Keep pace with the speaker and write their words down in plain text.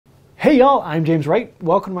Hey y'all, I'm James Wright.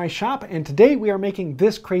 Welcome to my shop, and today we are making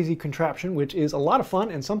this crazy contraption, which is a lot of fun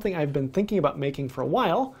and something I've been thinking about making for a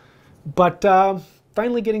while, but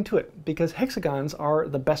finally getting to it, because hexagons are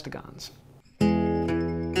the bestagons.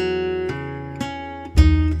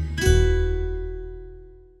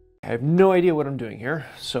 I have no idea what I'm doing here,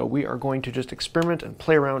 so we are going to just experiment and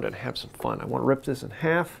play around and have some fun. I want to rip this in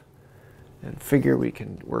half and figure we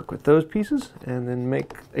can work with those pieces and then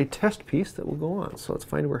make a test piece that will go on. So let's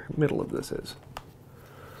find where the middle of this is.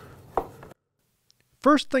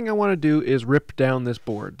 First thing I want to do is rip down this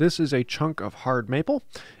board. This is a chunk of hard maple,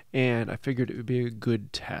 and I figured it would be a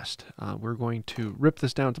good test. We're going to rip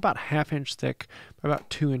this down. It's about 1/2 inch thick, about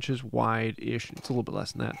 2 inches wide-ish. It's a little bit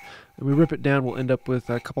less than that. And we rip it down, we'll end up with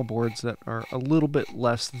a couple boards that are a little bit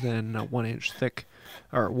less than 1 inch thick,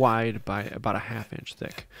 or wide by about 1/2 inch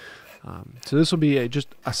thick. So this will be just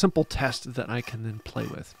a simple test that I can then play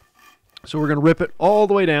with. So we're going to rip it all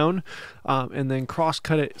the way down and then cross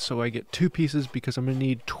cut it so I get 2 pieces, because I'm going to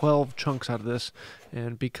need 12 chunks out of this,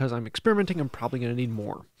 and because I'm experimenting I'm probably going to need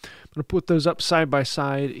more. I'm going to put those up side by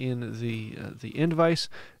side in the end vise,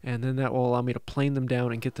 and then that will allow me to plane them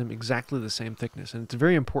down and get them exactly the same thickness. And it's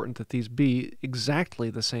very important that these be exactly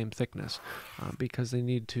the same thickness because they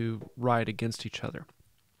need to ride against each other.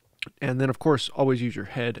 And then, of course, always use your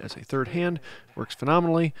head as a third hand. Works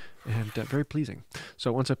phenomenally and very pleasing.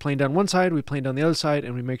 So once I plane down one side, we plane down the other side,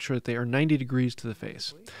 and we make sure that they are 90 degrees to the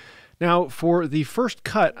face. Now, for the first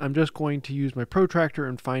cut, I'm just going to use my protractor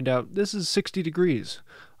and find out this is 60 degrees.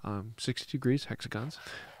 60 degrees hexagons.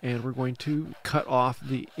 And we're going to cut off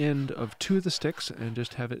the end of 2 of the sticks and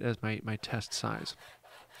just have it as my test size.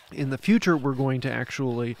 In the future, we're going to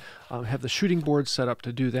actually have the shooting board set up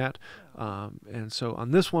to do that. And so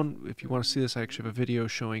on this one, if you want to see this, I actually have a video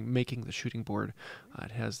showing making the shooting board.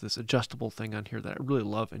 It has this adjustable thing on here that I really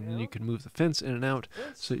love, and then you can move the fence in and out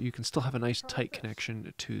so that you can still have a nice tight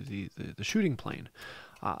connection to the shooting plane.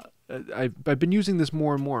 I've been using this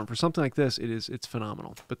more and more, and for something like this, it's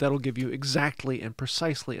phenomenal. But that'll give you exactly and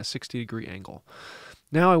precisely a 60-degree angle.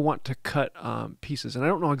 Now I want to cut pieces, and I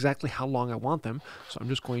don't know exactly how long I want them, so I'm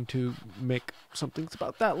just going to make something that's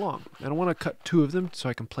about that long. And I want to cut 2 of them so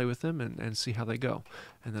I can play with them and see how they go.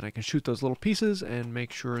 And then I can shoot those little pieces and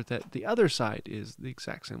make sure that the other side is the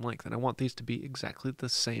exact same length. And I want these to be exactly the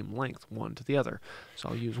same length, one to the other. So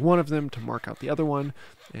I'll use one of them to mark out the other one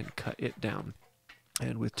and cut it down.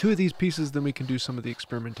 And with 2 of these pieces, then we can do some of the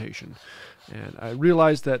experimentation. And I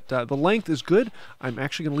realized that the length is good. I'm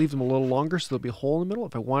actually going to leave them a little longer so there'll be a hole in the middle.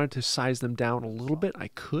 If I wanted to size them down a little bit, I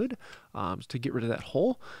could to get rid of that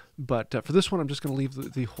hole. But for this one, I'm just going to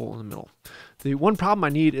leave the hole in the middle. The one problem I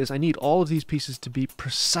need is I need all of these pieces to be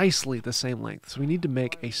precisely the same length. So we need to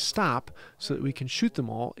make a stop so that we can shoot them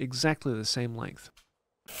all exactly the same length.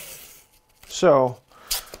 So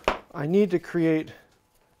I need to create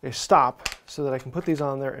a stop so that I can put these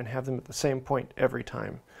on there and have them at the same point every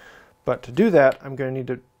time. But to do that, I'm going to need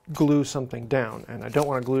to glue something down, and I don't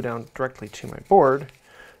want to glue down directly to my board,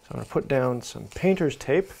 so I'm going to put down some painter's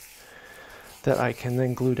tape that I can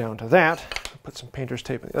then glue down to that. Put some painter's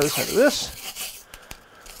tape on the other side of this,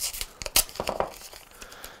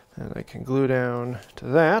 and I can glue down to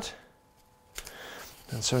that.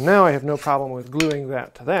 And so now I have no problem with gluing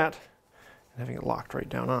that to that and having it locked right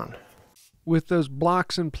down on. With those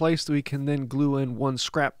blocks in place, we can then glue in one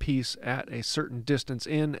scrap piece at a certain distance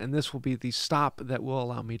in, and this will be the stop that will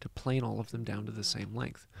allow me to plane all of them down to the same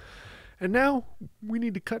length. And now we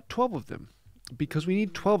need to cut 12 of them, because we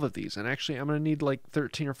need 12 of these. And actually I'm going to need like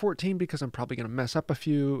 13 or 14 because I'm probably going to mess up a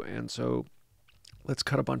few, and so let's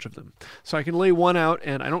cut a bunch of them. So I can lay one out,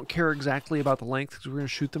 and I don't care exactly about the length because we're going to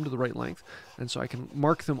shoot them to the right length. And so I can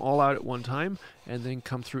mark them all out at one time and then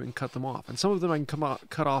come through and cut them off. And some of them I can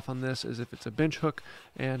cut off on this as if it's a bench hook,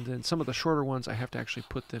 and then some of the shorter ones I have to actually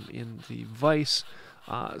put them in the vise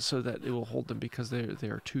so that it will hold them, because they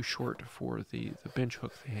are too short for the bench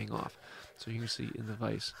hook they hang off. So you can see in the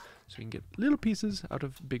vise. So you can get little pieces out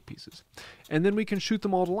of big pieces. And then we can shoot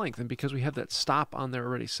them all to length. And because we have that stop on there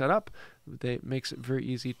already set up, that makes it very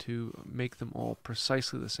easy to make them all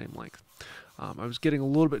precisely the same length. I was getting a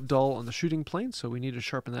little bit dull on the shooting plane, so we need to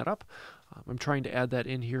sharpen that up. I'm trying to add that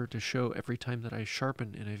in here to show every time that I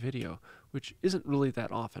sharpen in a video, which isn't really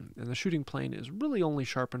that often. And the shooting plane is really only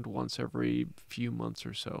sharpened once every few months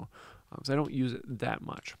or so, because I don't use it that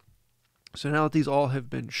much. So now that these all have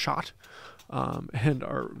been shot and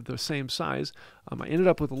are the same size, I ended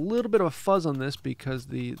up with a little bit of a fuzz on this because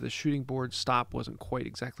the shooting board stop wasn't quite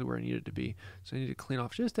exactly where I needed it to be. So I need to clean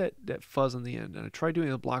off just that fuzz on the end. And I tried doing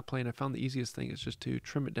the block plane. I found the easiest thing is just to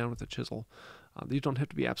trim it down with a chisel. These don't have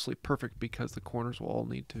to be absolutely perfect because the corners will all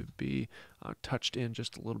need to be touched in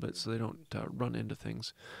just a little bit so they don't run into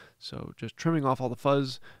things. So just trimming off all the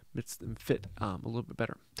fuzz makes them fit a little bit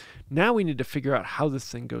better. Now we need to figure out how this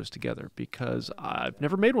thing goes together because I've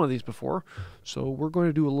never made one of these before. So we're going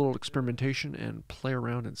to do a little experimentation and play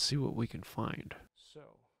around and see what we can find.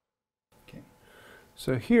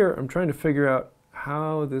 So here I'm trying to figure out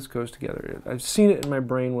how this goes together. I've seen it in my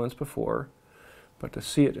brain once before, but to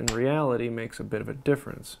see it in reality makes a bit of a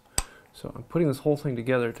difference. So I'm putting this whole thing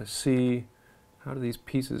together to see how do these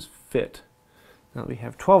pieces fit. Now that we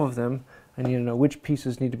have 12 of them, I need to know which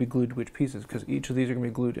pieces need to be glued to which pieces, because each of these are going to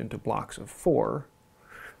be glued into blocks of 4.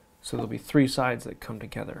 So there'll be 3 sides that come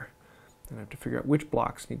together. And I have to figure out which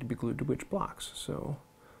blocks need to be glued to which blocks. So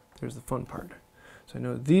there's the fun part. So I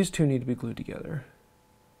know these 2 need to be glued together,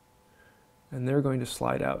 and they're going to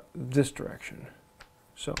slide out this direction.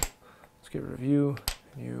 So let's get rid of you,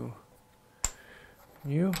 you,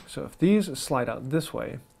 you. So if these slide out this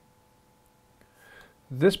way,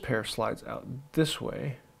 this pair slides out this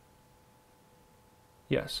way.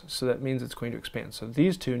 Yes, so that means it's going to expand. So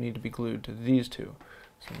these 2 need to be glued to these 2.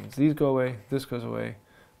 So it means these go away, this goes away,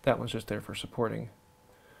 that one's just there for supporting.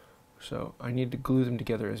 So I need to glue them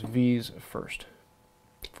together as V's first.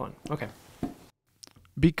 Fun, okay.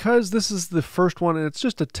 Because this is the first one and it's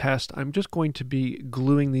just a test, I'm just going to be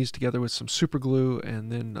gluing these together with some super glue,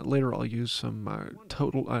 and then later I'll use some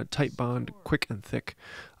tight bond, quick and thick.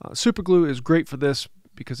 Super glue is great for this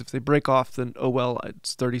because if they break off, then oh well,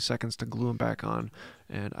 it's 30 seconds to glue them back on.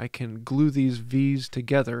 And I can glue these V's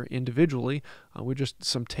together individually with just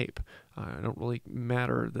some tape. It don't really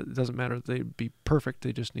matter, it doesn't matter that they be perfect,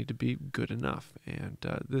 they just need to be good enough. And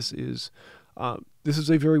this is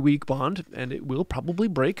a very weak bond, and it will probably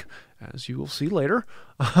break, as you will see later.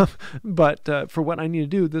 But for what I need to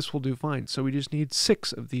do, this will do fine. So we just need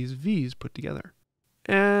 6 of these V's put together.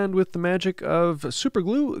 And with the magic of super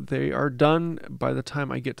glue, they are done by the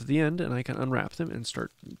time I get to the end, and I can unwrap them and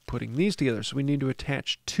start putting these together. So we need to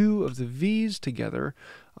attach 2 of the V's together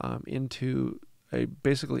into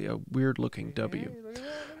basically a weird-looking W.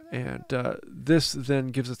 And this then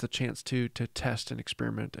gives us the chance to test and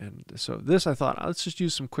experiment. And so this, I thought, let's just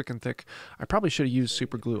use some quick and thick. I probably should have used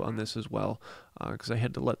super glue on this as well, because I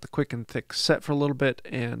had to let the quick and thick set for a little bit,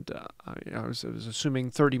 and I was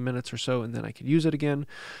assuming 30 minutes or so, and then I could use it again.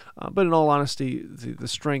 But in all honesty, the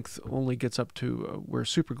strength only gets up to where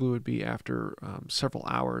super glue would be after several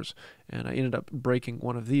hours, and I ended up breaking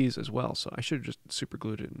one of these as well. So I should have just super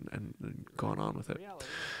glued it and gone on with it.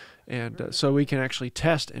 And so we can actually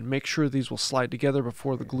test and make sure these will slide together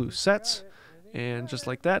before the glue sets. And just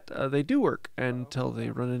like that, they do work until they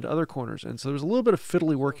run into other corners. And so there's a little bit of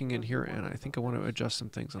fiddly working in here, and I think I want to adjust some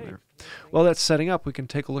things on there. While that's setting up, we can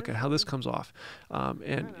take a look at how this comes off.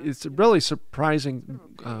 And it's really surprising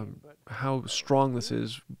how strong this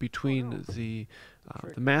is between the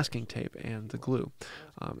masking tape and the glue.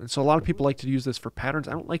 And so a lot of people like to use this for patterns.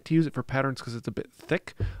 I don't like to use it for patterns because it's a bit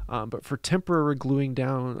thick, but for temporary gluing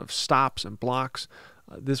down of stops and blocks,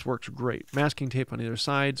 this works great. Masking tape on either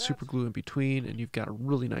side, super glue in between, and you've got a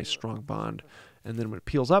really nice strong bond. And then when it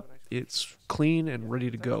peels up, it's clean and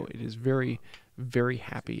ready to go. It is very, very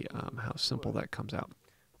happy how simple that comes out.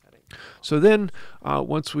 So then,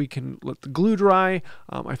 once we can let the glue dry,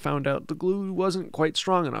 I found out the glue wasn't quite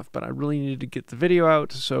strong enough, but I really needed to get the video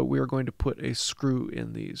out, so we are going to put a screw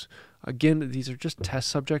in these. Again, these are just test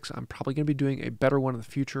subjects. I'm probably going to be doing a better one in the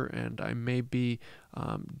future, and I may be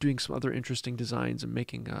doing some other interesting designs and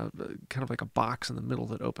making kind of like a box in the middle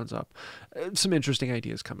that opens up. Some interesting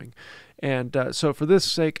ideas coming. And so for this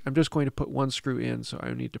sake, I'm just going to put one screw in. So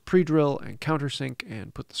I need to pre-drill and countersink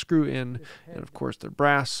and put the screw in. And of course, they're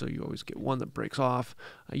brass, so you always get one that breaks off.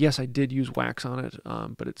 Yes, I did use wax on it,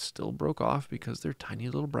 but it still broke off because they're tiny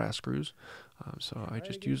little brass screws. So I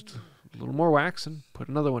just used a little more wax and put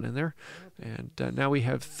another one in there. And now we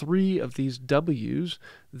have 3 of these W's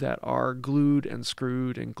that are glued and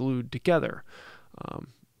screwed and glued together.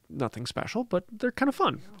 Nothing special, but they're kind of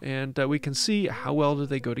fun. And we can see how well do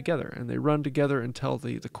they go together. And they run together until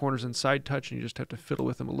the corners inside touch, and you just have to fiddle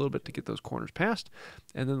with them a little bit to get those corners past.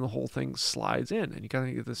 And then the whole thing slides in. And you kind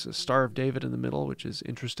of get this Star of David in the middle, which is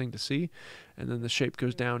interesting to see. And then the shape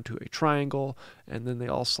goes down to a triangle, and then they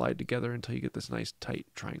all slide together until you get this nice tight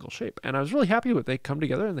triangle shape. And I was really happy with it. They come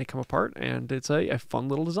together and they come apart, and it's a fun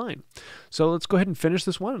little design. So let's go ahead and finish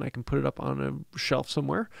this one, and I can put it up on a shelf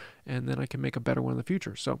somewhere, and then I can make a better one in the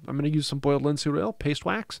future. So I'm going to use some boiled linseed oil, paste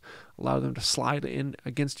wax, allow them to slide in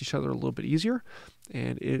against each other a little bit easier.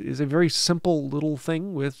 And it is a very simple little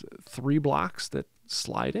thing with 3 blocks that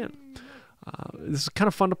slide in. this is kind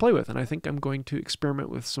of fun to play with, and I think I'm going to experiment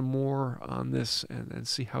with some more on this and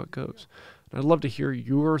see how it goes. And I'd love to hear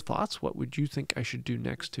your thoughts. What would you think I should do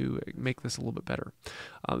next to make this a little bit better?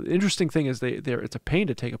 The interesting thing is it's a pain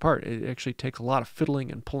to take apart. It actually takes a lot of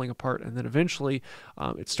fiddling and pulling apart, and then eventually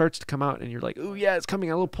it starts to come out, and you're like, oh yeah, it's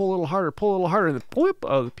coming. I'll pull a little harder, and then whoop,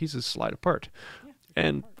 oh, the pieces slide apart.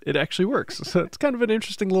 And it actually works. So it's kind of an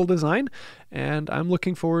interesting little design, and I'm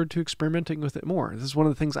looking forward to experimenting with it more. This is one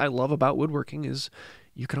of the things I love about woodworking is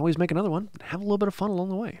you can always make another one and have a little bit of fun along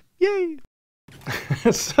the way. Yay!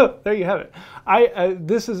 So there you have it.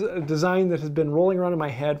 This is a design that has been rolling around in my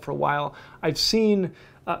head for a while. I've seen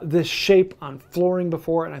this shape on flooring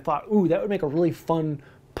before, and I thought, ooh, that would make a really fun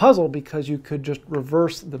puzzle because you could just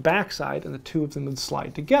reverse the backside and the two of them would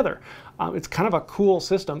slide together. It's kind of a cool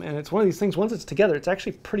system, and it's one of these things, once it's together, it's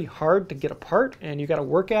actually pretty hard to get apart, and you got to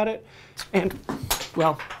work at it. And,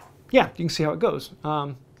 well, yeah, you can see how it goes.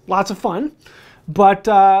 Lots of fun. But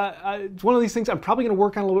it's one of these things I'm probably going to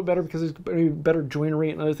work on a little bit better because there's going to be better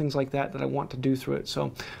joinery and other things like that I want to do through it.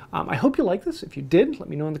 So I hope you like this. If you did, let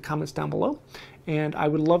me know in the comments down below. And I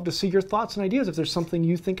would love to see your thoughts and ideas. If there's something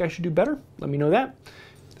you think I should do better, let me know that.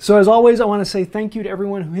 So as always, I want to say thank you to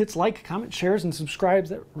everyone who hits like, comment, shares, and subscribes.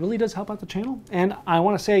 That really does help out the channel. And I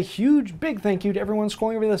want to say a huge, big thank you to everyone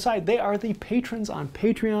scrolling over to the side. They are the patrons on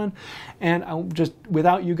Patreon. And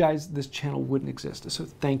without you guys, this channel wouldn't exist. So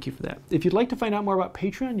thank you for that. If you'd like to find out more about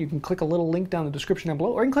Patreon, you can click a little link down in the description down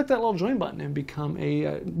below, or you can click that little join button and become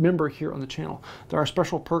a member here on the channel. There are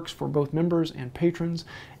special perks for both members and patrons,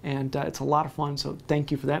 and it's a lot of fun, so thank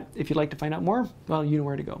you for that. If you'd like to find out more, well, you know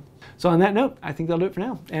where to go. So on that note, I think that'll do it for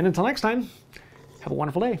now. And until next time, have a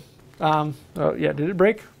wonderful day. Oh yeah, did it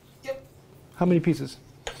break? Yep. How many pieces?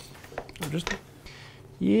 Oh,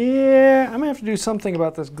 yeah, I'm gonna have to do something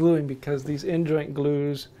about this gluing because these end joint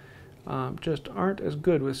glues just aren't as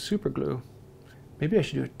good with super glue. Maybe I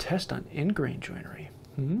should do a test on end grain joinery.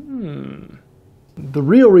 The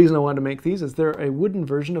real reason I wanted to make these is they're a wooden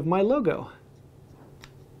version of my logo.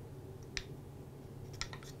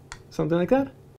 Something like that?